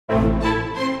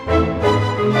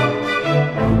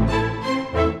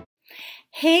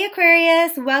Hey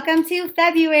Aquarius, welcome to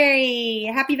February.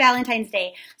 Happy Valentine's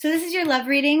Day. So this is your love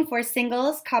reading for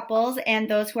singles, couples, and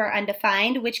those who are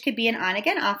undefined, which could be an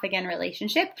on-again, off-again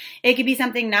relationship. It could be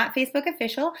something not Facebook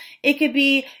official. It could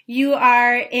be you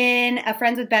are in a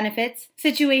friends with benefits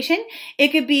situation. It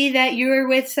could be that you're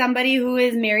with somebody who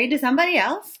is married to somebody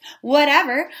else,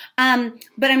 whatever. But I'm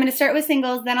going to start with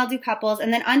singles, then I'll do couples,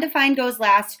 and then undefined goes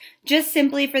last, just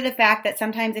simply for the fact that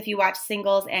sometimes if you watch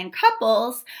singles and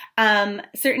couples,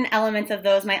 certain elements of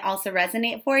those might also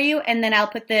resonate for you, and then I'll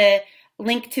put the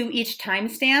link to each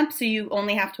timestamp, so you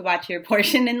only have to watch your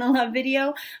portion in the love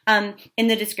video in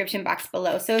the description box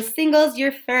below. So singles,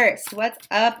 you're first. What's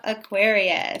up,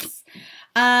 Aquarius?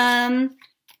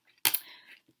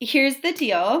 Here's the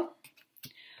deal.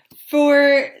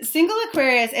 For single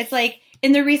Aquarius, it's like,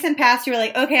 in the recent past, you were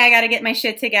like, okay, I got to get my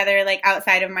shit together, like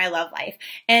outside of my love life.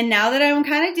 And now that I'm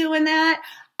kind of doing that,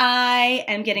 I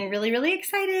am getting really, really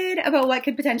excited about what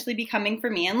could potentially be coming for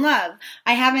me in love.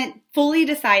 I haven't fully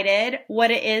decided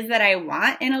what it is that I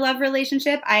want in a love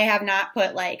relationship. I have not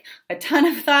put like a ton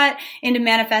of thought into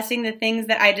manifesting the things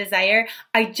that I desire.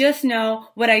 I just know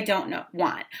what I don't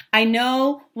want. I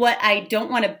know what I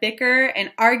don't want to bicker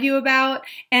and argue about.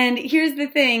 And here's the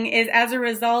thing is, as a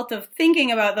result of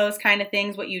thinking about those kind of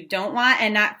things, what you don't want,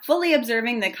 and not fully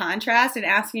observing the contrast and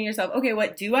asking yourself, okay,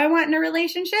 what do I want in a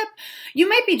relationship? You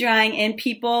might be drawing in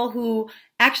people who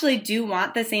actually do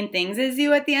want the same things as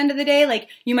you at the end of the day. Like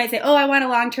you might say, oh, I want a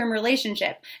long-term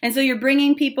relationship. And so you're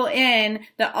bringing people in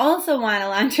that also want a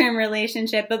long-term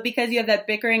relationship, but because you have that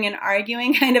bickering and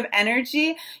arguing kind of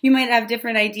energy, you might have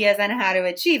different ideas on how to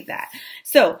achieve that.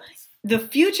 So the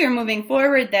future moving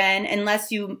forward then,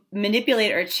 unless you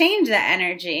manipulate or change that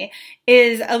energy,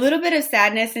 is a little bit of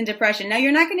sadness and depression. Now,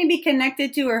 you're not going to be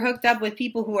connected to or hooked up with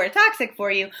people who are toxic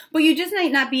for you, but you just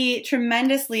might not be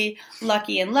tremendously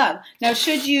lucky in love. Now,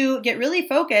 should you get really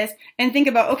focused and think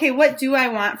about, okay, what do I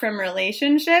want from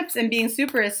relationships, and being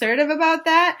super assertive about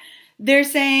that, they're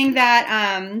saying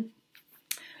that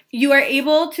you are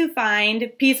able to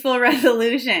find peaceful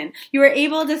resolution. You are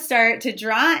able to start to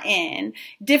draw in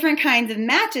different kinds of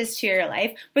matches to your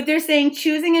life, but they're saying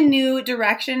choosing a new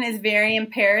direction is very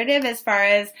imperative as far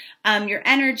as your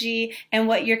energy and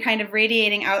what you're kind of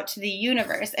radiating out to the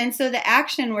universe. And so the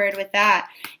action word with that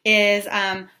is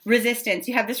resistance.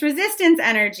 You have this resistance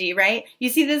energy, right? You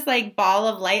see this like ball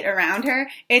of light around her.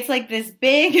 It's like this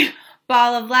big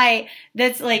ball of light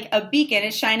that's like a beacon.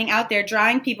 It's shining out there,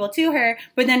 drawing people to her.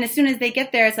 But then as soon as they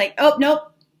get there, it's like, oh,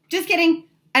 nope, just kidding.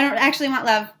 I don't actually want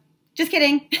love. Just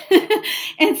kidding.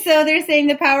 And so they're saying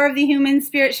the power of the human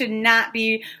spirit should not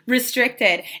be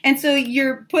restricted. And so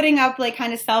you're putting up like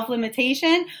kind of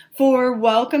self-limitation for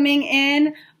welcoming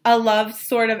in a love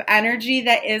sort of energy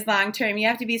that is long-term. You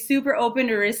have to be super open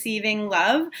to receiving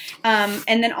love, and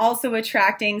then also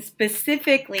attracting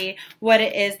specifically what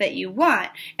it is that you want.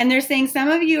 And they're saying some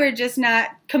of you are just not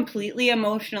completely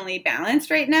emotionally balanced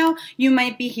right now. You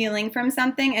might be healing from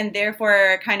something and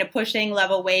therefore kind of pushing love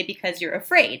away because you're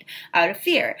afraid, out of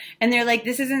fear. And they're like,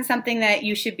 this isn't something that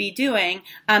you should be doing.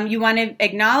 You want to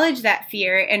acknowledge that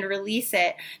fear and release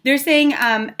it. They're saying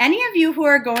any of you who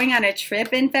are going on a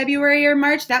trip in February or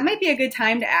March, that might be a good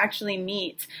time to actually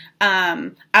meet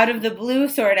out of the blue,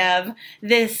 sort of,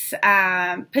 this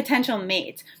potential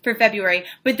mate for February.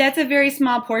 But that's a very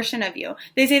small portion of you.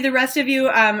 They say the rest of you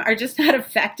are just not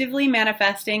effectively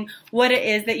manifesting what it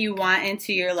is that you want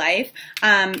into your life.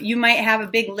 You might have a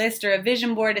big list or a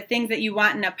vision board of things that you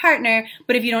want in a partner,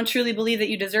 but if you don't truly believe that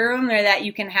you deserve them or that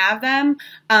you can have them,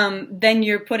 then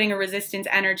you're putting a resistance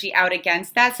energy out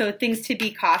against that. So things to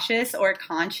be cautious or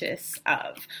conscious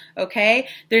of, okay?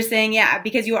 They're saying, yeah,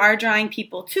 because you are drawing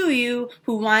people to you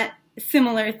who want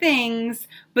similar things,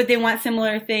 but they want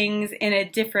similar things in a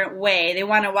different way. They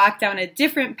want to walk down a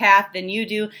different path than you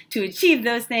do to achieve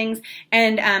those things,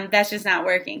 and that's just not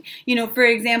working. You know, for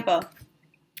example,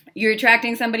 you're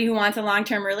attracting somebody who wants a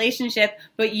long-term relationship,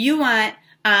 but you want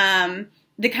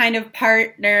the kind of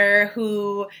partner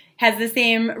who has the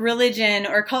same religion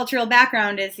or cultural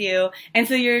background as you, and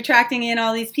so you're attracting in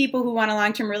all these people who want a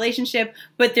long-term relationship,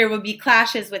 but there will be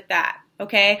clashes with that,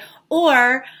 okay?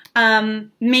 Or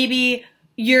maybe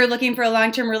you're looking for a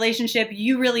long-term relationship,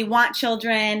 you really want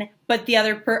children, but the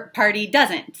other party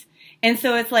doesn't. And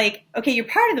so it's like, okay, you're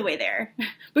part of the way there,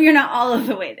 but you're not all of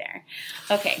the way there.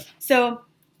 Okay, so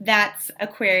that's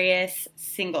Aquarius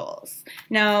singles.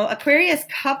 Now, Aquarius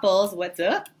couples, what's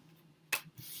up?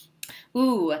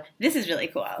 Ooh, this is really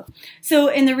cool. So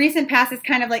in the recent past, it's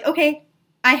kind of like, okay,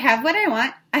 I have what I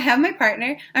want. I have my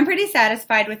partner. I'm pretty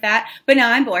satisfied with that, but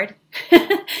now I'm bored.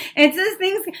 It's those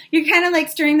things, you're kind of like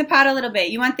stirring the pot a little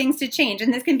bit. You want things to change,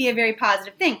 and this can be a very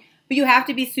positive thing. but you have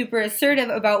to be super assertive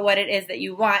about what it is that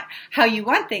you want, how you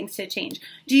want things to change.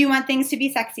 Do you want things to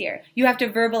be sexier? You have to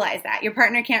verbalize that. Your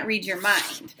partner can't read your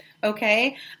mind,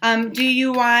 okay? Do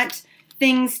you want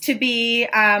things to be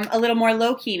a little more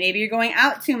low-key? Maybe you're going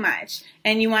out too much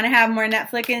and you want to have more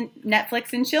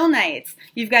Netflix and chill nights.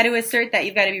 You've got to assert that.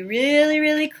 You've got to be really,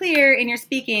 really clear in your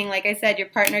speaking. Like I said, your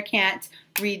partner can't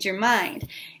read your mind.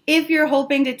 If you're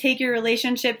hoping to take your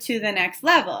relationship to the next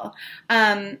level,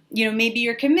 you know, maybe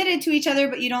you're committed to each other,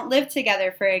 but you don't live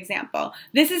together, for example.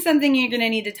 This is something you're going to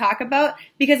need to talk about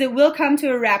because it will come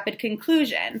to a rapid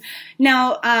conclusion.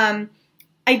 Now,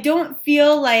 I don't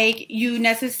feel like you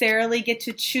necessarily get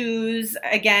to choose,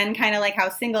 again, kind of like how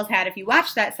singles had if you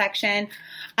watch that section,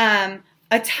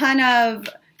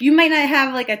 you might not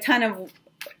have like a ton of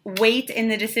weight in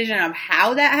the decision of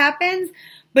how that happens,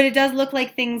 but it does look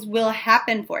like things will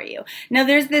happen for you. Now,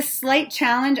 there's this slight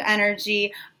challenge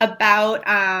energy about,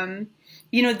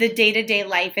 you know, the day-to-day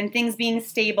life and things being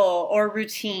stable or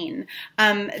routine,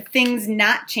 things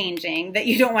not changing that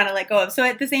you don't want to let go of. So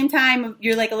at the same time,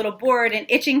 you're like a little bored and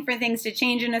itching for things to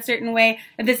change in a certain way.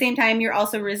 At the same time, you're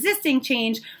also resisting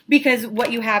change because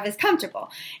what you have is comfortable.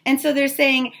 And so they're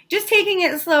saying just taking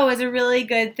it slow is a really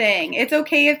good thing. It's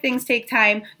okay if things take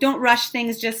time. Don't rush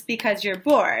things just because you're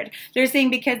bored. They're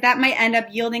saying because that might end up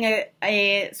yielding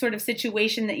a sort of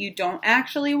situation that you don't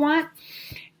actually want.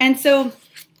 And so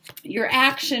your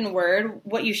action word,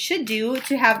 what you should do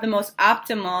to have the most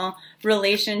optimal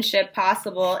relationship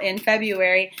possible in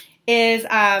February is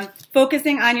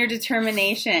focusing on your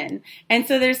determination. And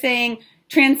so they're saying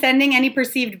transcending any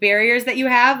perceived barriers that you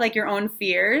have, like your own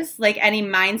fears, like any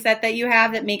mindset that you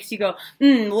have that makes you go,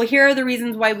 well, here are the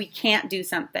reasons why we can't do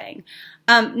something.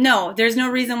 No, there's no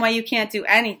reason why you can't do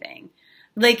anything.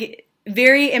 Like,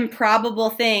 very improbable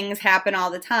things happen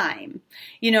all the time.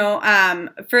 You know,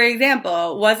 for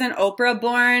example, wasn't Oprah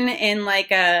born in like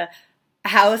a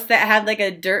house that had like a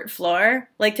dirt floor,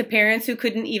 like to parents who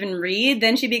couldn't even read?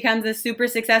 Then she becomes a super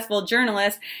successful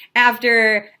journalist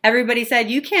after everybody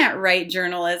said, you can't write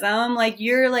journalism, like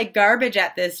you're like garbage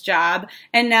at this job.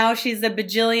 And now she's a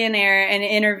bajillionaire and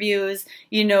interviews,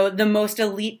 you know, the most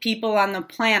elite people on the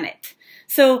planet.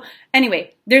 So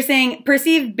anyway, they're saying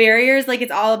perceived barriers, like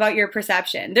it's all about your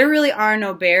perception. There really are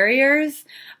no barriers.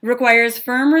 Requires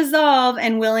firm resolve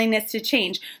and willingness to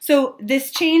change. So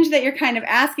this change that you're kind of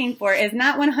asking for is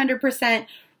not 100%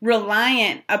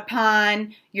 reliant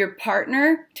upon your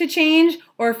partner to change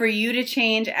or for you to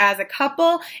change as a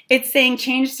couple. It's saying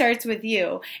change starts with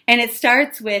you. And it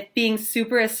starts with being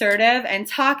super assertive and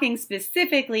talking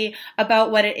specifically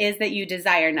about what it is that you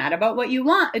desire, not about what you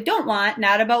don't want,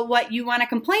 not about what you want to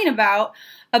complain about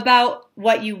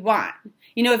what you want.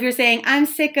 You know, if you're saying, I'm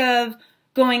sick of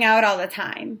going out all the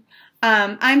time,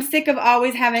 I'm sick of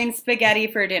always having spaghetti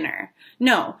for dinner.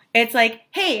 No, it's like,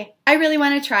 hey, I really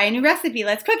want to try a new recipe.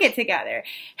 Let's cook it together.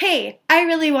 Hey, I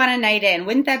really want a night in.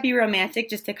 Wouldn't that be romantic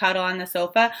just to cuddle on the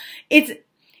sofa?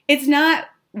 It's not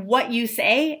what you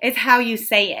say, it's how you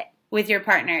say it with your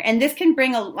partner. And this can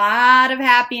bring a lot of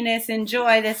happiness and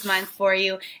joy this month for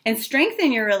you and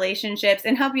strengthen your relationships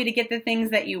and help you to get the things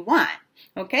that you want.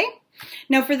 Okay?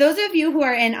 Now, for those of you who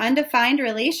are in undefined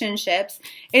relationships,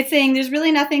 it's saying there's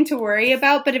really nothing to worry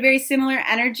about, but a very similar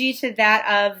energy to that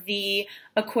of the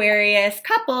Aquarius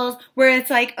couples, where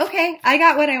it's like, okay, I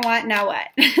got what I want, now what?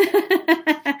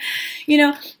 You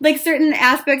know, like certain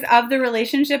aspects of the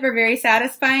relationship are very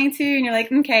satisfying to you, and you're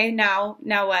like, okay, now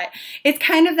what? It's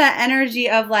kind of that energy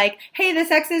of like, hey, the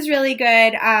sex is really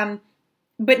good,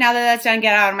 but now that that's done,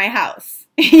 get out of my house.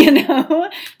 You know,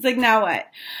 it's like, now what?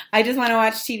 I just want to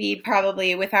watch TV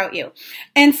probably without you.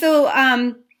 And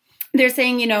so they're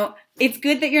saying, you know, it's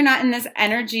good that you're not in this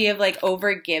energy of like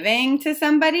over giving to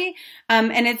somebody.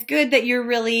 And it's good that you're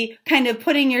really kind of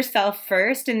putting yourself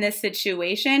first in this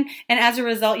situation. And as a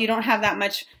result, you don't have that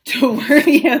much to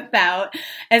worry about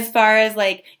as far as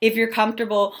like if you're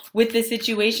comfortable with the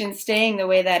situation staying the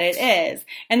way that it is.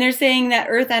 And they're saying that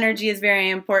earth energy is very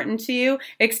important to you,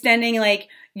 extending like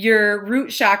your root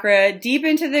chakra deep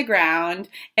into the ground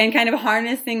and kind of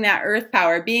harnessing that earth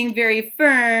power, being very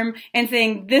firm and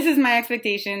saying, this is my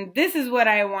expectation, this is what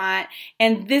I want,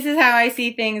 and this is how I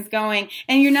see things going.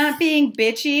 And you're not being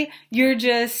bitchy, you're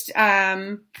just,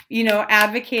 you know,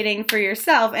 advocating for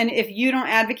yourself. And if you don't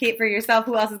advocate for yourself,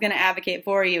 who else is going to advocate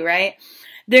for you, right?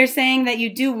 They're saying that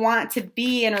you do want to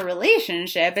be in a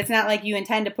relationship. It's not like you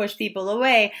intend to push people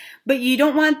away, but you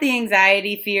don't want the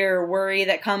anxiety, fear, or worry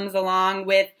that comes along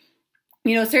with,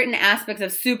 you know, certain aspects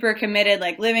of super committed,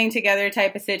 like living together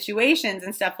type of situations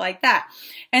and stuff like that.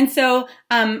 And so,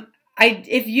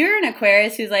 if you're an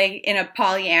Aquarius who's like in a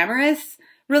polyamorous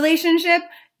relationship,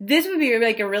 this would be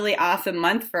like a really awesome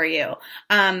month for you.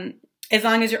 As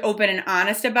long as you're open and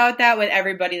honest about that with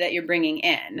everybody that you're bringing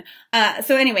in.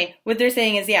 So anyway, what they're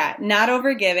saying is, yeah, not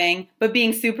overgiving, but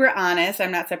being super honest. I'm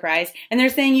not surprised. And they're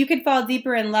saying you could fall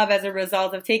deeper in love as a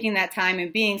result of taking that time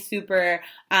and being super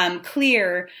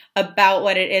clear about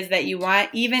what it is that you want,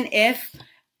 even if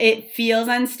it feels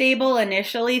unstable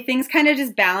initially. Things kind of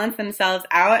just balance themselves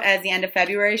out as the end of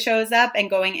February shows up and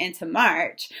going into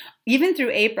March, even through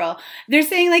April. They're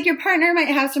saying like your partner might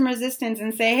have some resistance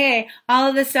and say, hey, all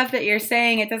of the stuff that you're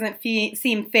saying, it doesn't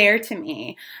seem fair to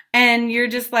me. And you're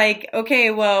just like,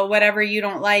 okay, well, whatever you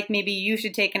don't like, maybe you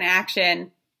should take an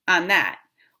action on that.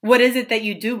 What is it that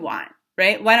you do want,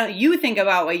 right? Why don't you think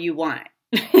about what you want?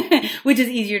 Which is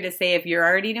easier to say if you're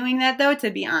already doing that, though, to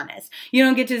be honest. You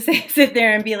don't get to sit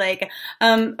there and be like,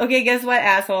 okay, guess what,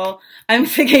 asshole? I'm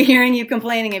sick of hearing you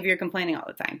complaining if you're complaining all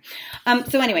the time.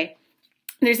 So anyway,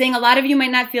 they're saying a lot of you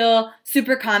might not feel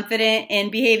super confident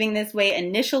in behaving this way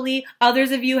initially.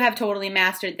 Others of you have totally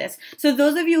mastered this. So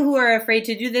those of you who are afraid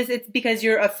to do this, it's because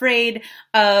you're afraid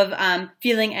of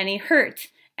feeling any hurt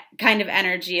kind of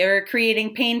energy or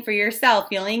creating pain for yourself,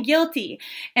 feeling guilty.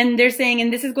 And they're saying,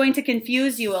 and this is going to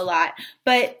confuse you a lot,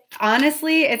 but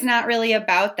honestly, it's not really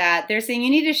about that. They're saying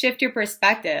you need to shift your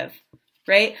perspective,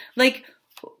 right? Like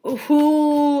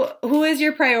who is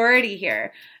your priority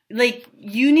here? Like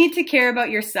you need to care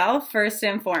about yourself first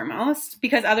and foremost,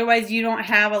 because otherwise you don't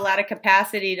have a lot of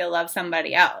capacity to love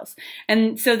somebody else.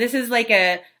 And so this is like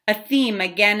a theme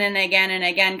again and again and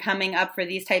again coming up for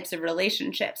these types of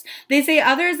relationships. They say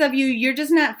others of you, you're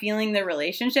just not feeling the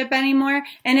relationship anymore,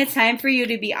 and it's time for you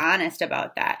to be honest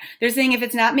about that. They're saying if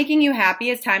it's not making you happy,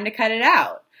 it's time to cut it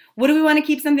out. What do we want to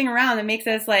keep something around that makes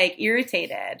us like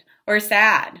irritated or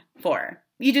sad for?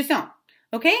 You just don't.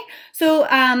 Okay, so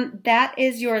that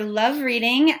is your love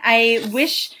reading. I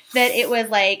wish that it was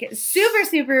like super,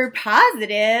 super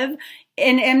positive,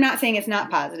 and I'm not saying it's not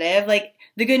positive. Like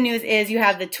the good news is you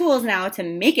have the tools now to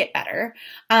make it better,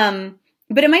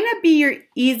 but it might not be your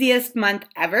easiest month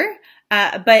ever,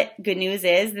 but good news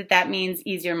is that means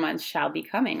easier months shall be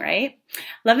coming, right?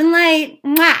 Love and light.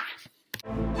 Mwah!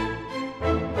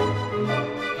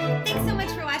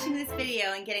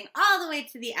 And getting all the way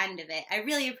to the end of it. I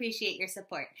really appreciate your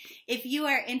support. If you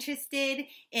are interested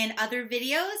in other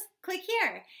videos, click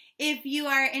here. If you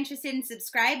are interested in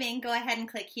subscribing, go ahead and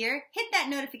click here. Hit that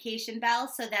notification bell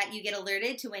so that you get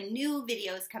alerted to when new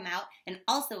videos come out and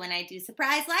also when I do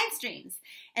surprise live streams.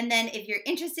 And then if you're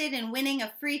interested in winning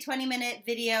a free 20-minute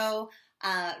video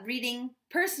reading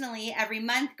personally every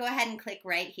month, go ahead and click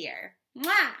right here.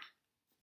 Mwah!